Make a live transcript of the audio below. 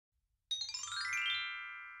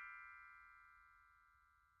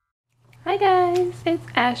Hi guys, it's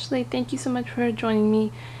Ashley. Thank you so much for joining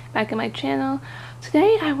me back on my channel.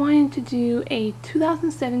 Today I wanted to do a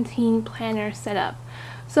 2017 planner setup.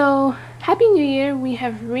 So Happy New Year! We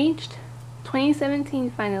have reached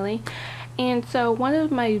 2017 finally, and so one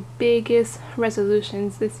of my biggest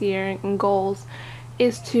resolutions this year and goals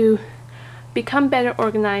is to become better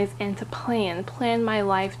organized and to plan my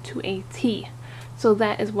life to a T. So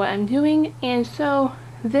that is what I'm doing, and so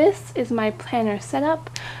this is my planner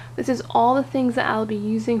setup. This is all the things that I'll be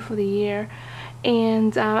using for the year,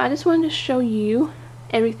 and I just wanted to show you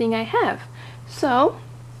everything I have. So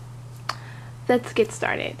let's get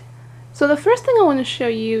started. So the first thing I want to show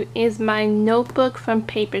you is my notebook from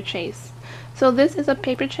Paperchase. So this is a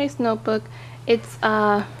Paperchase notebook. It's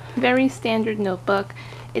a very standard notebook.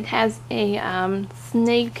 It has a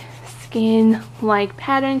snake skin like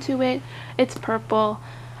pattern to it. It's purple.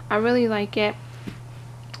 I really like it.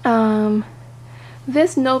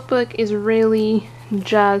 This notebook is really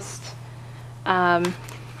just all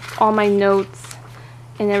my notes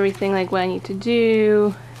and everything, like what I need to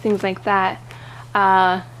do, things like that,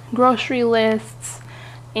 grocery lists,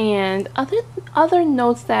 and other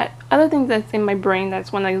notes, that other things that's in my brain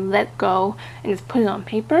that's when I let go and just put it on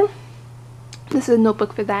paper. This is a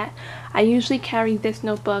notebook for that. I usually carry this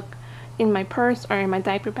notebook in my purse or in my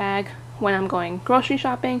diaper bag when I'm going grocery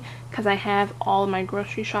shopping, because I have all of my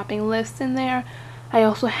grocery shopping lists in there. I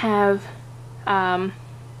also have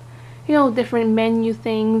different menu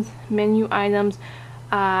things, menu items.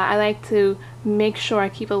 I like to make sure I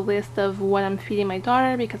keep a list of what I'm feeding my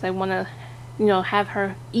daughter, because I want to have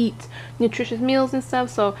her eat nutritious meals and stuff.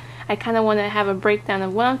 So I kind of want to have a breakdown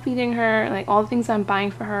of what I'm feeding her, like all the things I'm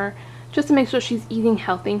buying for her, just to make sure she's eating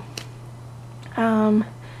healthy. And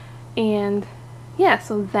yeah,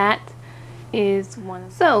 so that is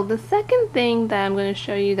one. So the second thing that I'm going to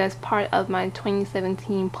show you that's part of my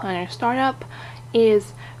 2017 planner startup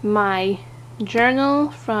is my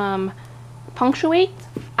journal from Punctuate.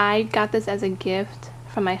 I got this as a gift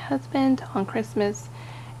from my husband on Christmas,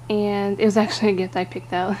 and it was actually a gift I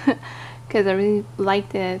picked out because I really liked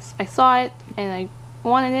this. I saw it and I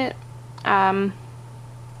wanted it.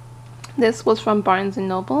 This was from Barnes &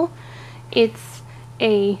 Noble. It's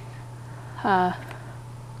a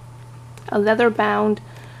leather-bound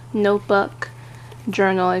notebook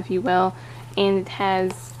journal, if you will, and it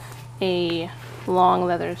has a long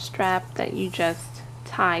leather strap that you just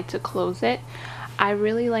tie to close it. I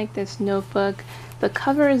really like this notebook. The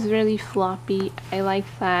cover is really floppy. I like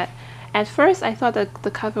that. At first I thought that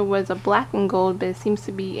the cover was a black and gold, but it seems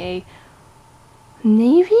to be a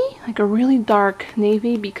navy, like a really dark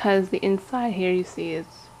navy, because the inside here you see is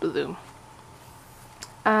blue.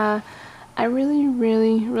 I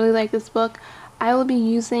really like this book. I will be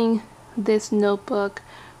using this notebook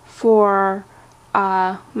for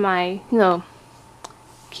my,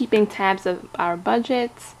 keeping tabs of our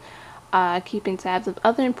budgets, keeping tabs of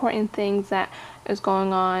other important things that is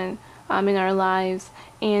going on in our lives,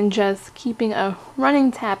 and just keeping a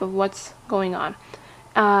running tab of what's going on.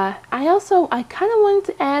 I kind of wanted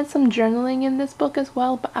to add some journaling in this book as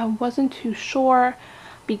well, but I wasn't too sure,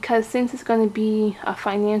 because since it's going to be a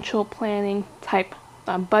financial planning type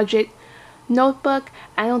budget notebook,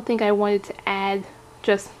 I don't think I wanted to add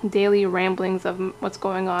just daily ramblings of what's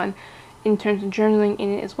going on in terms of journaling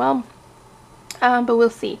in it as well. But we'll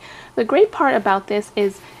see. The great part about this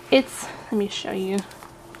is let me show you,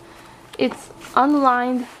 it's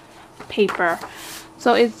unlined paper.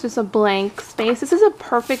 So it's just a blank space. This is a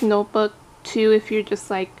perfect notebook too if you're just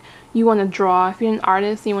like, you want to draw. If you're an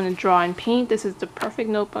artist and you want to draw and paint, this is the perfect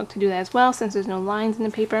notebook to do that as well, since there's no lines in the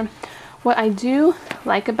paper. What I do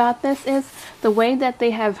like about this is the way that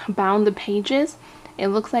they have bound the pages. It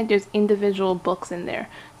looks like there's individual books in there.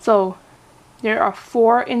 So there are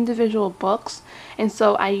 4 individual books, and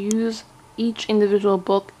so I use each individual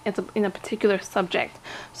book in a particular subject.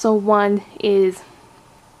 So one is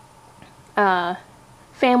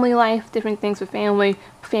family life, different things for family,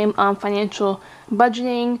 financial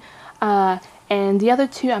budgeting, and the other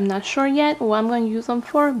 2 I'm not sure yet what I'm going to use them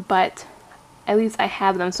for, but at least I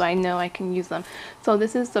have them so I know I can use them. So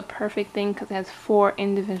this is the perfect thing because it has 4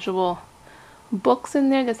 individual books in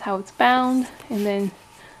there. That's how it's bound, and then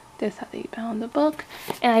that's how they bound the book.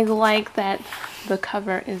 And I like that the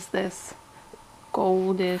cover is this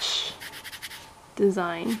goldish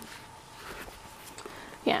design.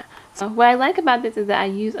 Yeah. So what I like about this is that I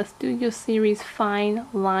use a Studio Series fine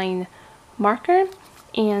line marker,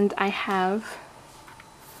 and I have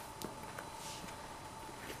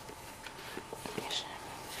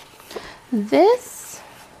this.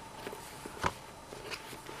 I'm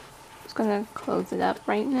just gonna close it up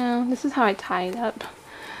right now. This is how I tie it up.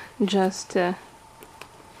 just to,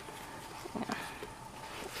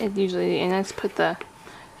 it usually, and I just put the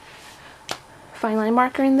fine line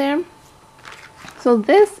marker in there. So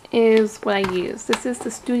this is what I use. This is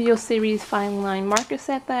the Studio Series fine line marker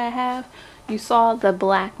set that I have. You saw the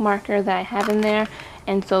black marker that I have in there,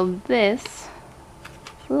 and so this is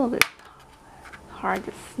a little bit hard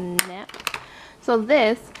to snap. So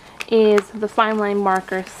this is the fine line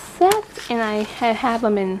marker set, and I have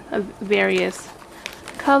them in various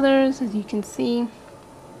colors, as you can see.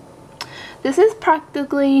 This is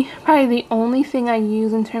probably the only thing I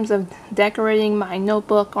use in terms of decorating my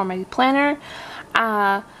notebook or my planner.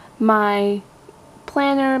 My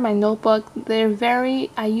planner, my notebook,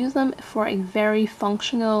 I use them for a very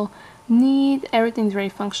functional need. Everything's very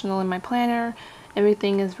functional in my planner.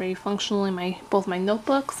 Everything is very functional in both my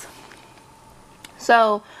notebooks.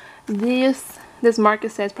 So this marker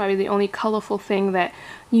set is probably the only colorful thing that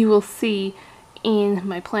you will see in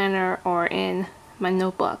my planner or in my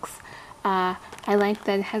notebooks. I like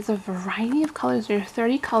that it has a variety of colors. There are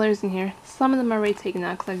 30 colors in here. Some of them are already taken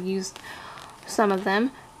out because I've used some of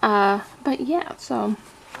them. But yeah, so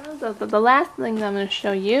the last thing that I'm going to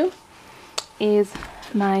show you is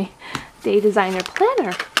my Day Designer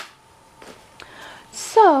planner.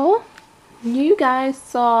 So you guys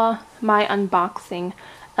saw my unboxing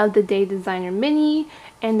of the Day Designer Mini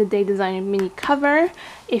and the Day Designer Mini cover.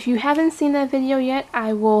 If you haven't seen that video yet,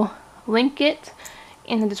 I will link it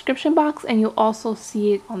in the description box, and you'll also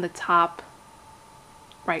see it on the top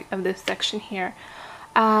right of this section here.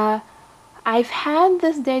 I've had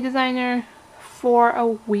this Day Designer for a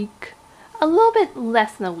week, a little bit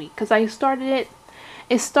less than a week, because I started it.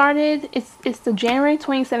 It's the January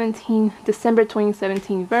 2017, December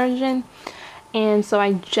 2017 version, and so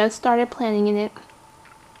I just started planning in it.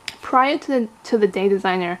 Prior to the Day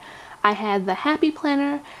Designer, I had the Happy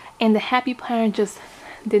Planner, and the Happy Planner just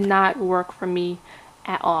did not work for me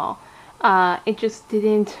at all. It just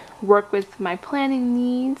didn't work with my planning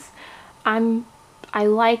needs. I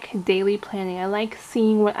like daily planning. I like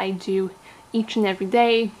seeing what I do each and every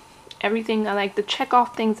day. Everything, I like to check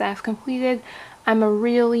off things that I've completed. I'm a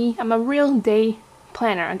real day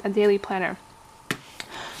planner, a daily planner.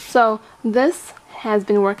 So this has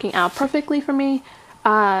been working out perfectly for me,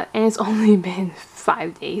 and it's only been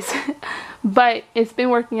 5 days, but it's been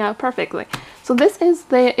working out perfectly. So this is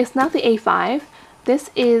it's not the A5. This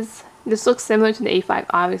looks similar to the A5,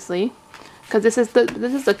 obviously, because this is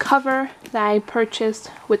the cover that I purchased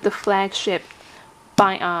with the flagship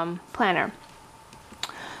planner.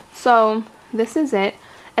 So this is it.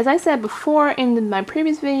 As I said before in my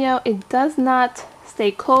previous video, it does not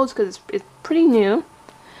stay closed because it's pretty new.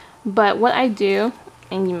 But what I do,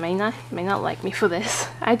 and you may not like me for this,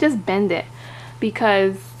 I just bend it,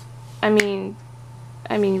 because I mean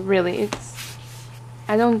really,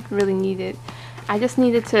 I don't really need it. I just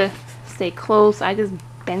need it to stay closed. I just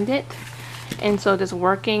bend it, and so just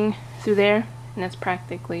working through there, and that's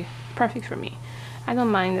practically perfect for me. I don't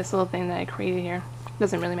mind this little thing that I created here.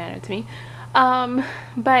 Doesn't really matter to me.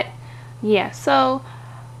 But yeah, so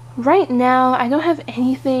right now I don't have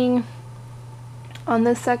anything on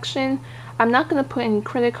this section. I'm not gonna put any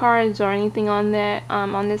credit cards or anything on that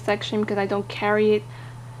on this section, because I don't carry it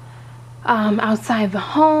outside the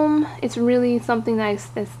home. It's really something that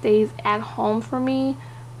stays at home for me,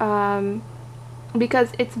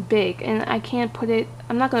 because it's big, and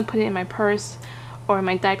I'm not gonna put it in my purse or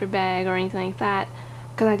my diaper bag or anything like that,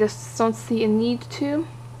 because I just don't see a need to.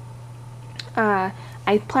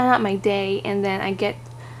 I plan out my day, and then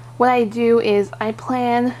what I do is I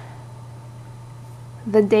plan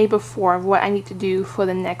the day before of what I need to do for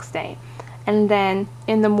the next day, and then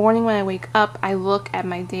in the morning when I wake up, I look at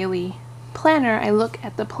my daily planner. I look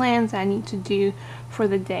at the plans that I need to do for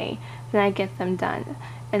the day, then I get them done.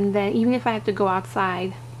 And then even if I have to go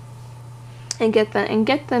outside and get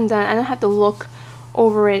them done, I don't have to look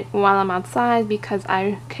over it while I'm outside, because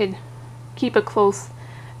I could keep a close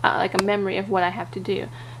like a memory of what I have to do.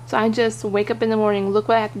 So I just wake up in the morning, look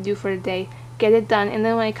what I have to do for the day, get it done, and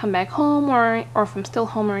then when I come back home, or if I'm still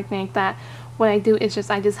home or anything like that, what I do is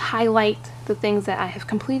I just highlight the things that I have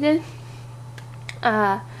completed.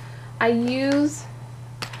 I use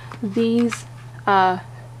these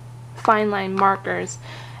fine line markers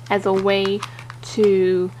as a way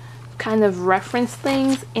to kind of reference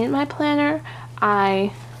things in my planner.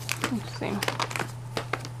 Let's see.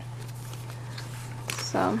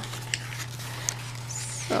 So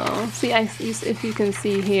see, if you can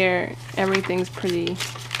see here, everything's pretty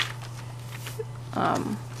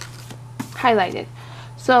highlighted.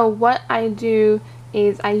 So what I do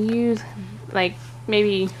is I use like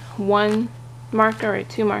maybe one marker or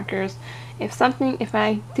two markers If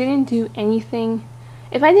I didn't do anything,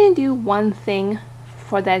 if I didn't do one thing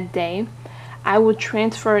for that day, I would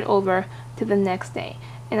transfer it over to the next day,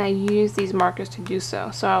 and I use these markers to do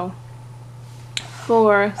so. So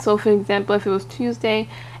for example, if it was Tuesday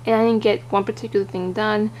and I didn't get one particular thing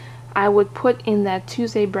done, I would put in that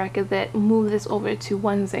Tuesday bracket that move this over to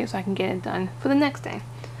Wednesday so I can get it done for the next day.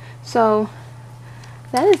 So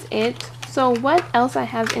that is it. So what else I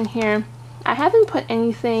have in here, I haven't put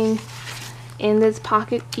anything in this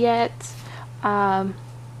pocket yet,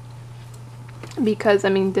 because I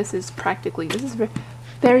mean this is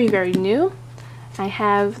very, very new. I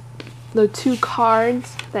have the 2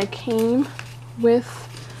 cards that came with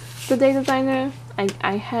the Day Designer.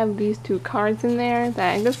 I have these 2 cards in there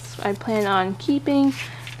that I plan on keeping.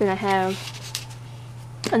 Then I have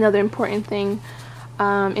another important thing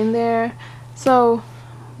in there. So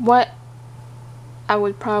what I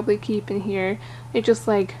would probably keep in here is just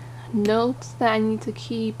like notes that I need to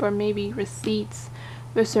keep, or maybe receipts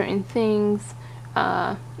for certain things,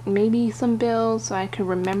 maybe some bills so I can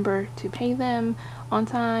remember to pay them on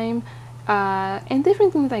time, and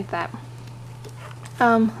different things like that.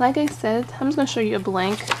 Like I said, I'm just going to show you a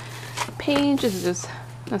blank page.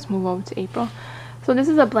 Let's move over to April. So this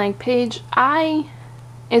is a blank page.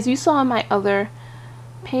 As you saw on my other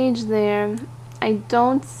page there, I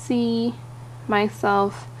don't see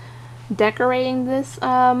myself decorating this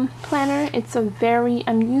planner.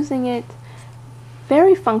 I'm using it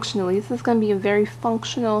very functionally. This is going to be a very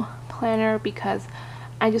functional planner because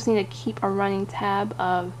I just need to keep a running tab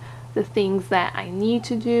of the things that I need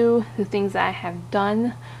to do, the things that I have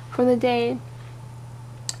done for the day,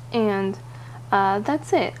 and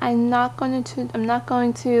that's it. I'm not going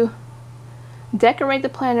to decorate the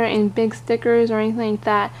planner in big stickers or anything like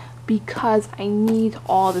that because I need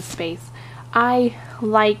all the space. I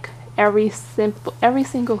like every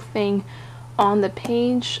single thing on the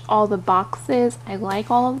page, all the boxes. I like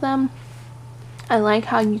all of them. I like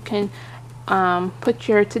how you can put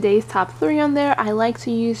your today's top 3 on there. I like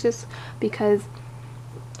to use this because,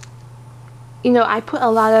 you know, I put a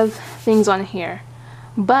lot of things on here,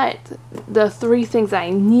 but the 3 things I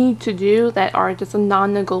need to do that are just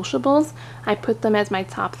non-negotiables, I put them as my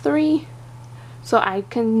top 3, so I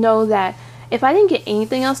can know that if I didn't get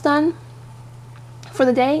anything else done for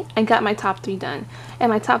the day, I got my top 3 done, and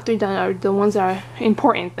my top 3 done are the ones that are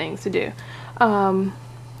important things to do.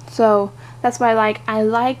 So that's why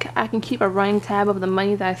I can keep a running tab of the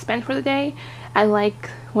money that I spent for the day. I like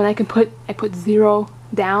when I put 0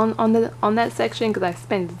 down on that section because I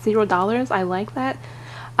spent $0. I like that.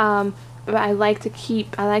 But I like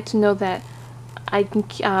to know that I can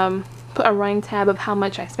put a running tab of how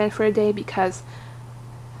much I spent for a day, because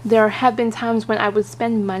there have been times when I would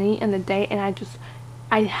spend money in the day and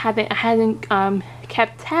I hadn't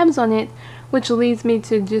kept tabs on it, which leads me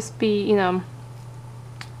to just be, you know,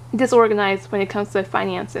 disorganized when it comes to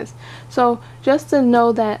finances. So just to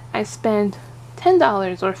know that I spend $10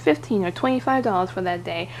 or $15 or $25 for that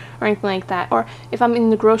day or anything like that, or if I'm in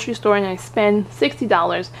the grocery store and I spend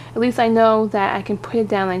 $60, at least I know that I can put it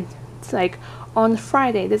down, and it's like, on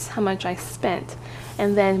Friday this is how much I spent,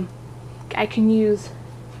 and then I can use,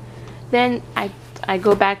 then I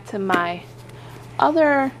go back to my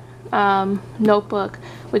other notebook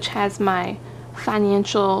which has my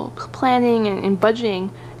financial planning and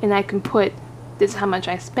budgeting, and I can put this is how much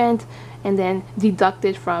I spent and then deduct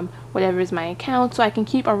it from whatever is my account, so I can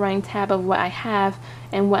keep a running tab of what I have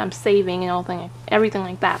and what I'm saving and everything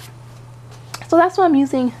like that. So that's what I'm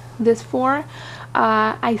using this for.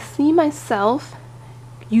 I see myself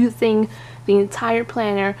using the entire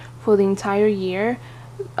planner for the entire year,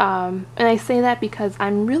 and I say that because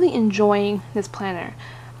I'm really enjoying this planner.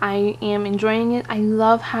 I am enjoying it. I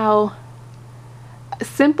love how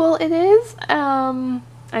simple it is.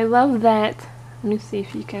 I love that. Let me see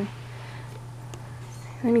if you can,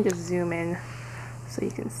 let me just zoom in so you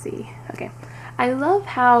can see. Okay, I love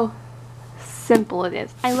how simple it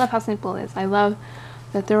is. I love how simple it is. I love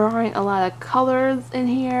that there aren't a lot of colors in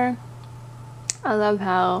here. I love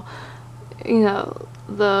how, you know,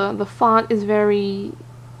 the font is very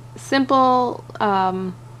simple.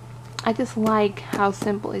 I just like how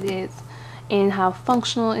simple it is and how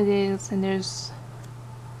functional it is, and there's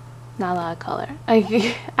not a lot of color.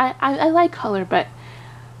 I like color, but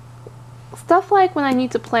stuff like when I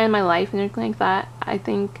need to plan my life and everything like that, I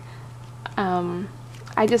think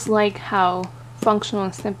I just like how functional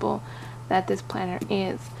and simple that this planner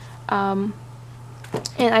is. And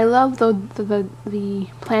I love the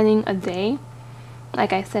planning a day,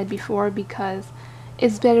 like I said before, because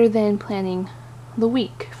it's better than planning the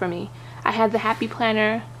week for me. I had the Happy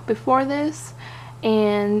Planner before this,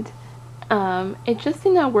 and It just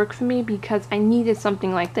did not work for me because I needed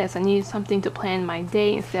something like this. I needed something to plan my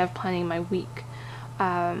day instead of planning my week.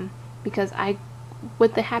 Because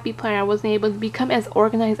with the Happy Planner, I wasn't able to become as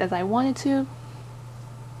organized as I wanted to,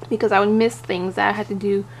 because I would miss things that I had to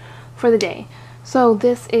do for the day. So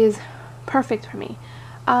this is perfect for me.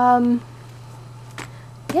 Yeah,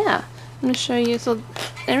 I'm gonna show you. So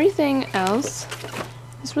everything else,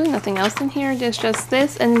 there's really nothing else in here. There's just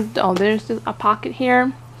this, and oh, there's just a pocket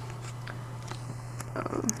here.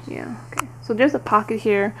 Yeah, okay. So there's a pocket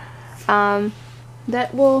here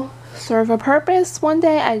that will serve a purpose one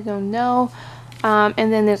day. I don't know. And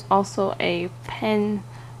then there's also a pen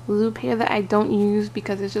loop here that I don't use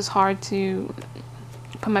because it's just hard to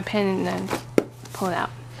put my pen in and then pull it out.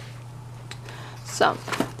 So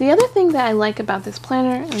the other thing that I like about this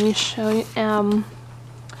planner, let me show you,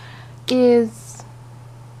 is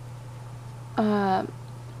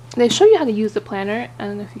they show you how to use the planner. I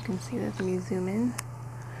don't know if you can see this. Let me zoom in.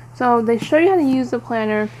 So they show you how to use the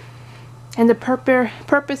planner and the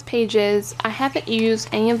purpose pages. I haven't used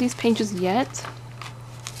any of these pages yet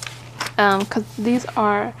because these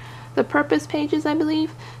are the purpose pages, I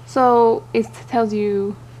believe. So it tells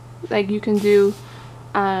you, like, you can do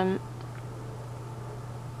my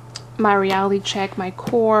reality check, my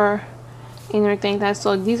core, and everything like that.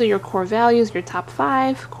 So these are your core values, your top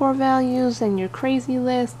 5 core values, and your crazy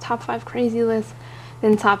list, top 5 crazy list,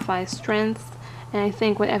 then top 5 strengths. And I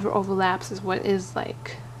think whatever overlaps is what is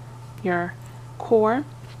like your core.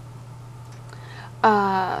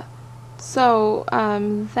 That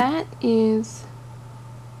is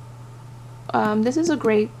this is a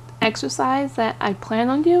great exercise that I plan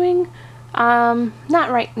on doing. Not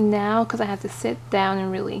right now because I have to sit down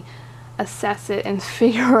and really assess it and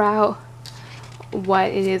figure out what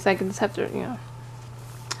it is. I can just have to, you know,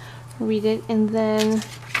 read it. And then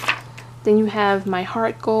you have my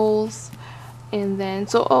heart goals. And then,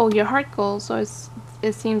 your heart goals. So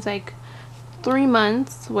it seems like 3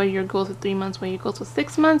 months, what are your goals for 3 months, what are your goals for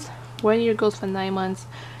 6 months, what are your goals for 9 months,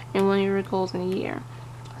 and what are your goals in a year.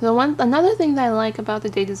 So another thing that I like about the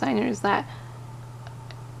Day Designer is that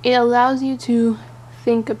it allows you to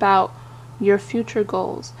think about your future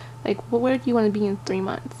goals. Like, where do you want to be in 3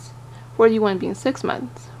 months? Where do you want to be in 6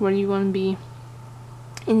 months? Where do you want to be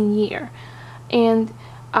in a year? And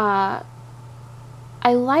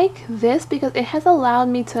I like this because it has allowed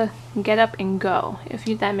me to get up and go, if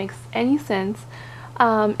that makes any sense.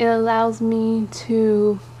 It allows me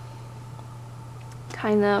to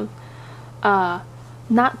kind of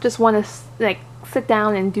not just want to like sit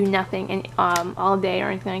down and do nothing and all day or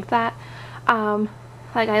anything like that.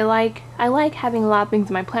 Like I like having a lot of things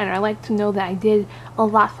in my planner. I like to know that I did a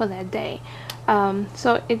lot for that day.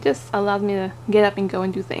 So it just allows me to get up and go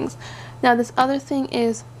and do things. Now this other thing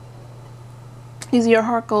is, these are your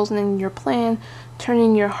heart goals, and then your plan,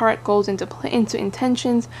 turning your heart goals into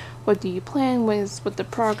intentions. What do you plan? What the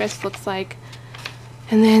progress looks like.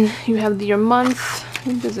 And then you have your month.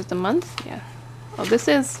 Is it the month? Yeah. Oh, this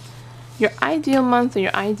is your ideal month or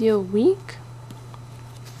your ideal week.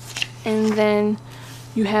 And then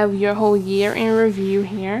you have your whole year in review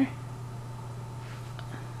here.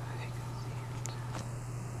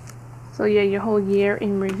 So yeah, your whole year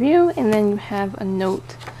in review, and then you have a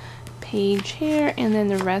note page here, and then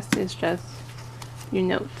the rest is just your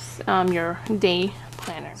notes, your day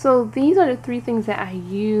planner. So these are the 3 things that I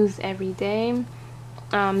use every day.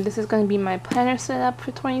 This is going to be my planner setup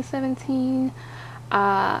for 2017.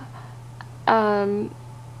 I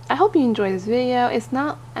hope you enjoy this video.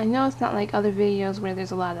 I know it's not like other videos where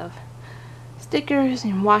there's a lot of stickers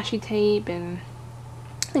and washi tape and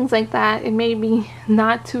things like that. It may be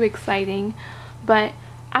not too exciting, but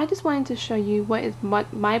I just wanted to show you what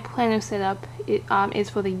my planner setup is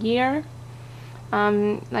for the year.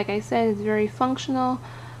 Like I said, it's very functional,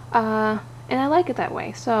 and I like it that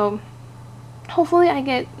way. So hopefully I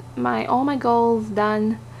get all my goals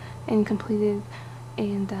done and completed,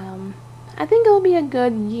 and I think it'll be a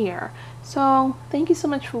good year. So thank you so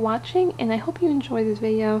much for watching, and I hope you enjoyed this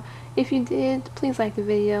video. If you did, please like the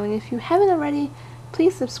video, and if you haven't already,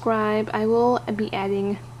 please subscribe. I will be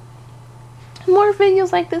adding more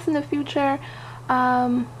videos like this in the future.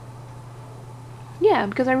 Yeah,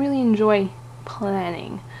 because I really enjoy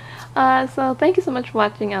planning. So thank you so much for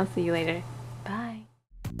watching. I'll see you later.